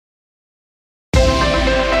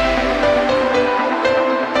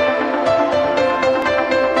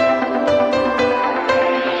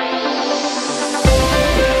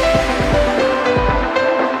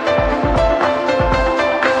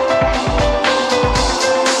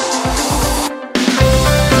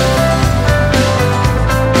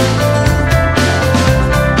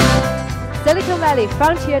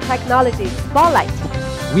Frontier Technology Spotlight.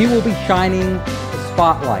 We will be shining the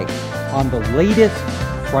spotlight on the latest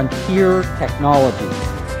frontier technologies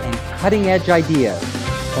and cutting-edge ideas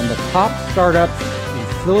from the top startups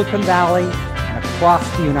in Silicon Valley and across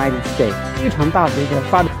the United States. 非常大的一个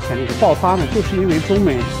发展潜力的爆发呢，就是因为中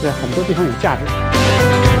美在很多地方有价值。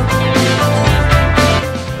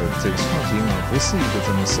这个创新啊，不是一个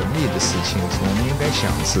这么神秘的事情，我们应该想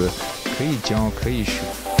是可以教，可以学。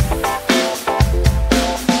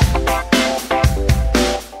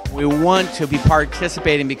We want to be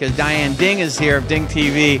participating because Diane Ding is here of Ding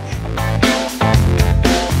TV.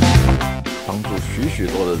 帮助许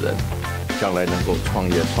多的人，将来能够创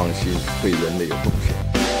业创新，对人类有贡献。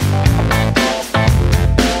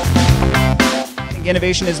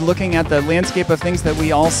Innovation is looking at the landscape of things that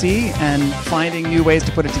we all see and finding new ways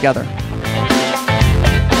to put it together.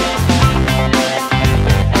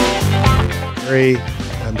 Very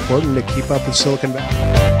important to keep up with Silicon Valley.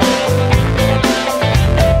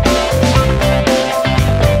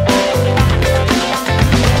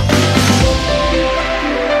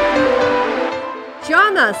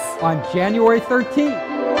 Join us on January 13th.